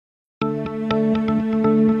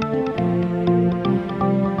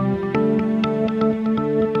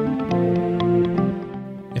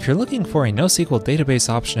If you're looking for a NoSQL database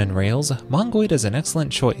option in Rails, Mongoid is an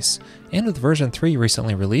excellent choice, and with version 3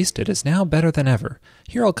 recently released, it is now better than ever.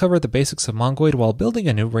 Here I'll cover the basics of Mongoid while building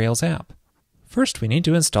a new Rails app. First, we need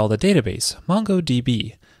to install the database,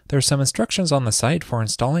 MongoDB. There are some instructions on the site for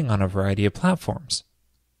installing on a variety of platforms.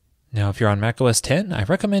 Now, if you're on macOS 10, I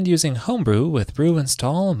recommend using Homebrew with brew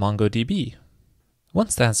install MongoDB.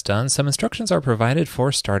 Once that's done, some instructions are provided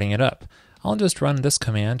for starting it up. I'll just run this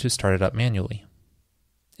command to start it up manually.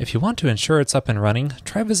 If you want to ensure it's up and running,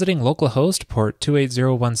 try visiting localhost port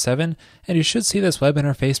 28017, and you should see this web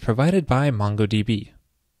interface provided by MongoDB.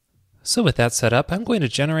 So with that set up, I'm going to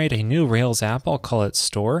generate a new Rails app. I'll call it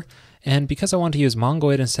Store, and because I want to use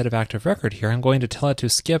Mongoid instead of Active Record here, I'm going to tell it to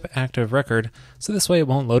skip Active Record, so this way it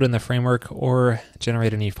won't load in the framework or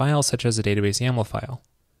generate any files such as a database YAML file.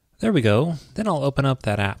 There we go. Then I'll open up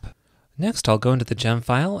that app. Next, I'll go into the gem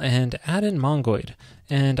file and add in Mongoid,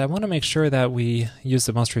 and I want to make sure that we use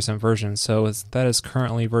the most recent version, so that is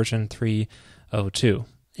currently version 3.02.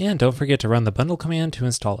 And don't forget to run the bundle command to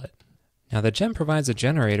install it. Now the gem provides a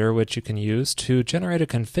generator which you can use to generate a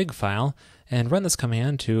config file and run this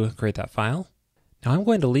command to create that file. Now I'm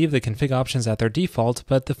going to leave the config options at their default,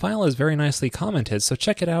 but the file is very nicely commented, so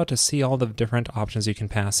check it out to see all the different options you can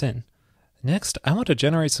pass in. Next, I want to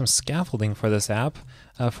generate some scaffolding for this app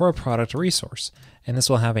for a product resource, and this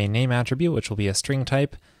will have a name attribute which will be a string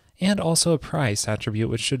type, and also a price attribute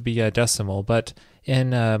which should be a decimal, but in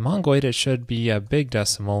Mongoid it should be a big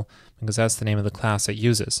decimal because that's the name of the class it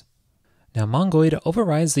uses. Now Mongoid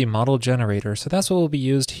overrides the model generator, so that's what will be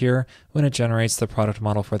used here when it generates the product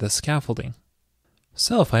model for the scaffolding.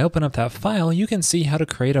 So if I open up that file, you can see how to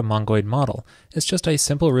create a Mongoid model. It's just a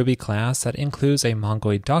simple Ruby class that includes a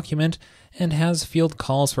Mongoid document and has field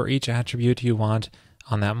calls for each attribute you want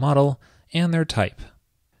on that model and their type.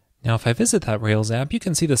 Now if I visit that Rails app, you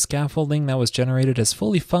can see the scaffolding that was generated is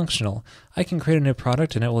fully functional. I can create a new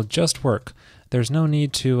product and it will just work. There's no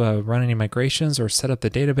need to run any migrations or set up the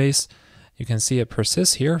database. You can see it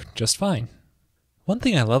persists here just fine. One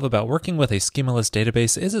thing I love about working with a schemaless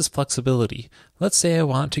database is its flexibility. Let's say I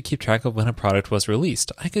want to keep track of when a product was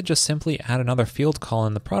released. I could just simply add another field call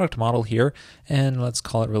in the product model here, and let's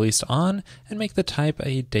call it released on, and make the type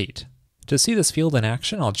a date. To see this field in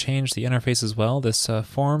action, I'll change the interface as well, this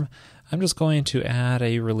form. I'm just going to add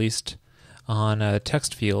a released on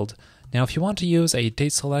text field. Now if you want to use a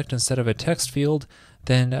date select instead of a text field,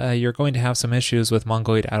 then you're going to have some issues with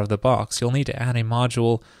Mongoid out of the box. You'll need to add a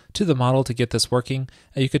module to the model to get this working.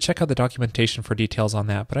 You could check out the documentation for details on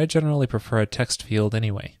that, but I generally prefer a text field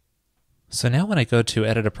anyway. So now when I go to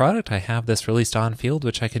edit a product, I have this released on field,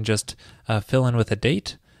 which I can just fill in with a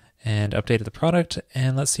date and update the product,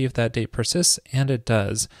 and let's see if that date persists, and it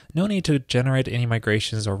does. No need to generate any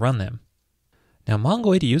migrations or run them. Now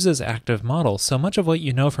Mongoid uses active models, so much of what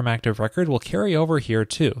you know from Active Record will carry over here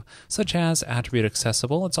too, such as attribute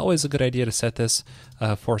accessible. It's always a good idea to set this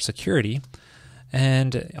for security,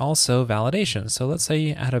 and also validation. So let's say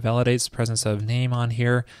you add a validates presence of name on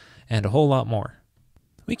here, and a whole lot more.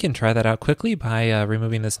 We can try that out quickly by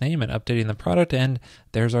removing this name and updating the product, and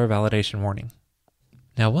there's our validation warning.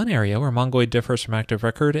 Now one area where Mongoid differs from Active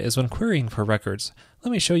Record is when querying for records.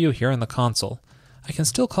 Let me show you here in the console. I can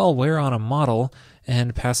still call where on a model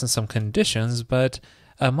and pass in some conditions, but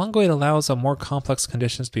Mongoid allows more complex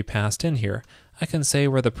conditions to be passed in here. I can say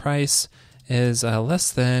where the price is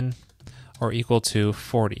less than or equal to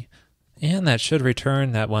 40, and that should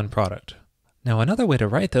return that one product. Now another way to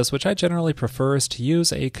write this, which I generally prefer, is to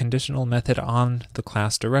use a conditional method on the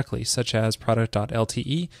class directly, such as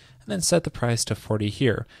product.lte, and then set the price to 40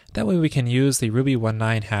 here. That way we can use the Ruby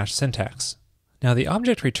 19 hash syntax. Now the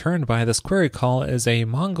object returned by this query call is a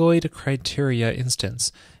Mongoid criteria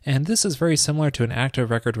instance, and this is very similar to an Active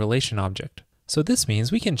Record relation object. So this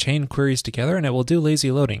means we can chain queries together and it will do lazy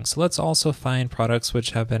loading. So let's also find products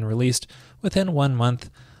which have been released within 1 month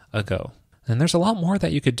ago. And there's a lot more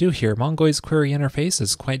that you could do here. Mongoid's query interface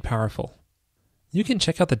is quite powerful. You can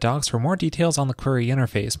check out the docs for more details on the query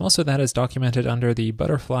interface. Most of that is documented under the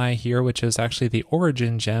butterfly here, which is actually the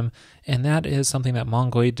origin gem, and that is something that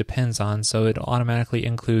Mongoid depends on, so it automatically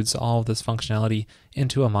includes all of this functionality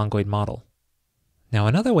into a Mongoid model. Now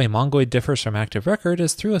another way Mongoid differs from Active Record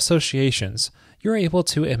is through associations. You're able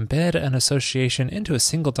to embed an association into a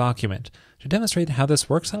single document. To demonstrate how this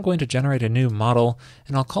works, I'm going to generate a new model,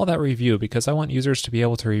 and I'll call that review because I want users to be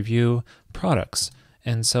able to review products.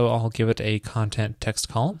 And so I'll give it a content text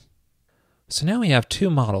column. So now we have two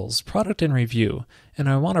models, product and review, and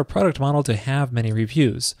I want our product model to have many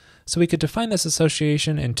reviews. So we could define this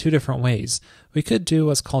association in two different ways. We could do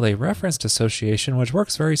what's called a referenced association, which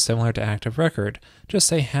works very similar to Active Record, just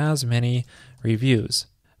say has many reviews.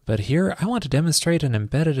 But here, I want to demonstrate an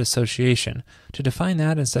embedded association. To define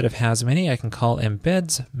that, instead of has many, I can call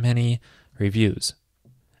embeds many reviews.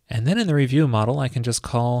 And then in the review model, I can just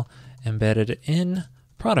call embedded in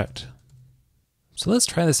product. So let's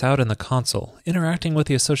try this out in the console. Interacting with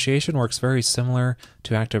the association works very similar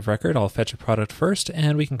to Active Record. I'll fetch a product first,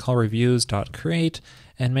 and we can call reviews.create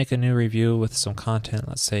and make a new review with some content,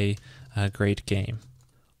 let's say a great game.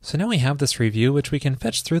 So now we have this review, which we can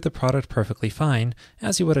fetch through the product perfectly fine,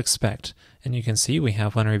 as you would expect. And you can see we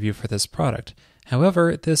have one review for this product.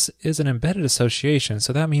 However, this is an embedded association,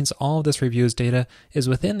 so that means all of this review's data is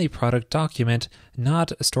within the product document,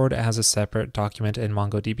 not stored as a separate document in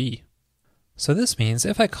MongoDB. So this means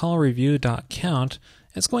if I call review.count,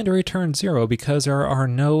 it's going to return 0 because there are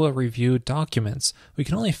no review documents. We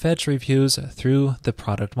can only fetch reviews through the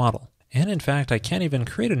product model. And in fact, I can't even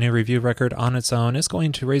create a new review record on its own. It's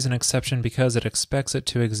going to raise an exception because it expects it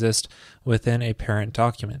to exist within a parent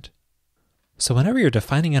document. So whenever you're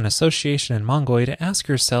defining an association in Mongoid, ask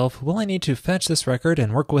yourself, will I need to fetch this record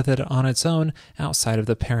and work with it on its own outside of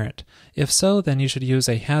the parent? If so, then you should use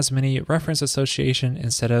a has many reference association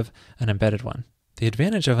instead of an embedded one. The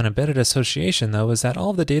advantage of an embedded association, though, is that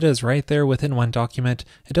all of the data is right there within one document.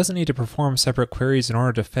 It doesn't need to perform separate queries in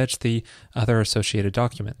order to fetch the other associated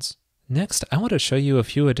documents. Next, I want to show you a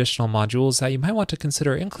few additional modules that you might want to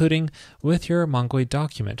consider including with your Mongoid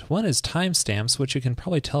document. One is timestamps, which you can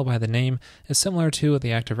probably tell by the name is similar to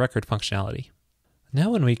the Active Record functionality. Now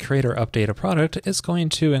when we create or update a product, it's going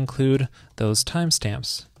to include those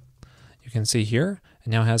timestamps. You can see here, it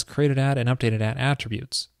now has created at and updated at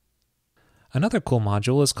attributes. Another cool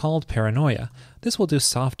module is called Paranoia. This will do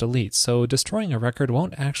soft deletes, so destroying a record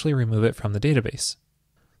won't actually remove it from the database.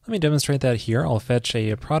 Let me demonstrate that here. I'll fetch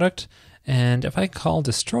a product, and if I call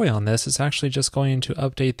destroy on this, it's actually just going to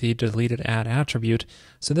update the deleted at attribute.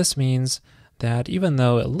 So this means that even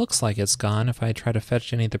though it looks like it's gone, if I try to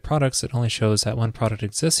fetch any of the products, it only shows that one product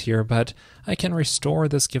exists here, but I can restore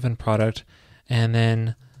this given product, and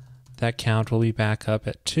then that count will be back up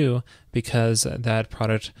at 2 because that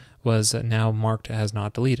product was now marked as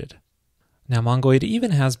not deleted. Now Mongoid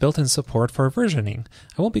even has built-in support for versioning.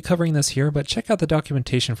 I won't be covering this here, but check out the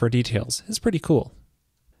documentation for details. It's pretty cool.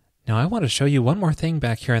 Now I want to show you one more thing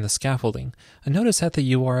back here in the scaffolding. Notice that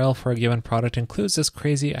the URL for a given product includes this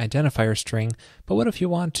crazy identifier string, but what if you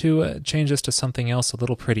want to change this to something else a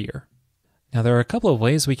little prettier? Now there are a couple of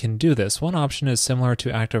ways we can do this. One option is similar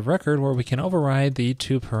to Active Record, where we can override the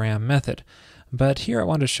toParam method. But here I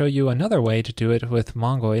want to show you another way to do it with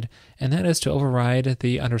Mongoid, and that is to override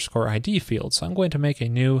the _ID field. So I'm going to make a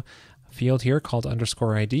new field here called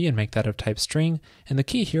 _ID and make that of type string. And the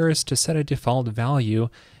key here is to set a default value,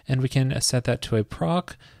 and we can set that to a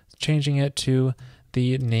proc, changing it to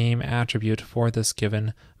the name attribute for this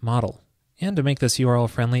given model. And to make this URL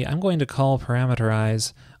friendly, I'm going to call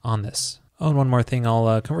parameterize on this. Oh, and one more thing,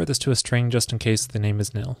 I'll convert this to a string just in case the name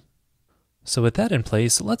is nil. So with that in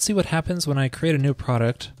place, let's see what happens when I create a new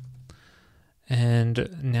product.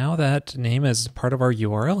 And now that name is part of our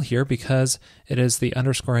URL here because it is the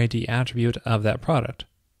 _ID attribute of that product.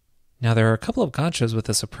 Now there are a couple of gotchas with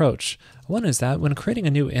this approach. One is that when creating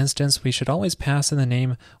a new instance, we should always pass in the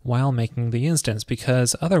name while making the instance,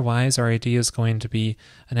 because otherwise our ID is going to be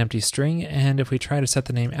an empty string, and if we try to set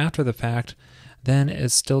the name after the fact, then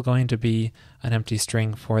it's still going to be an empty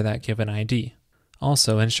string for that given ID.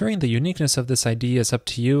 Also, ensuring the uniqueness of this ID is up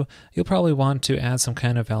to you. You'll probably want to add some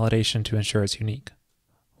kind of validation to ensure it's unique.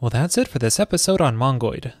 Well, that's it for this episode on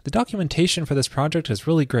Mongoid. The documentation for this project is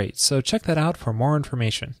really great, so check that out for more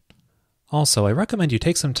information. Also, I recommend you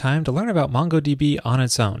take some time to learn about MongoDB on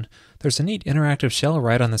its own. There's a neat interactive shell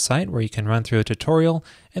right on the site where you can run through a tutorial,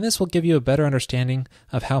 and this will give you a better understanding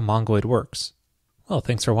of how Mongoid works. Well,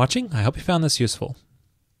 thanks for watching. I hope you found this useful.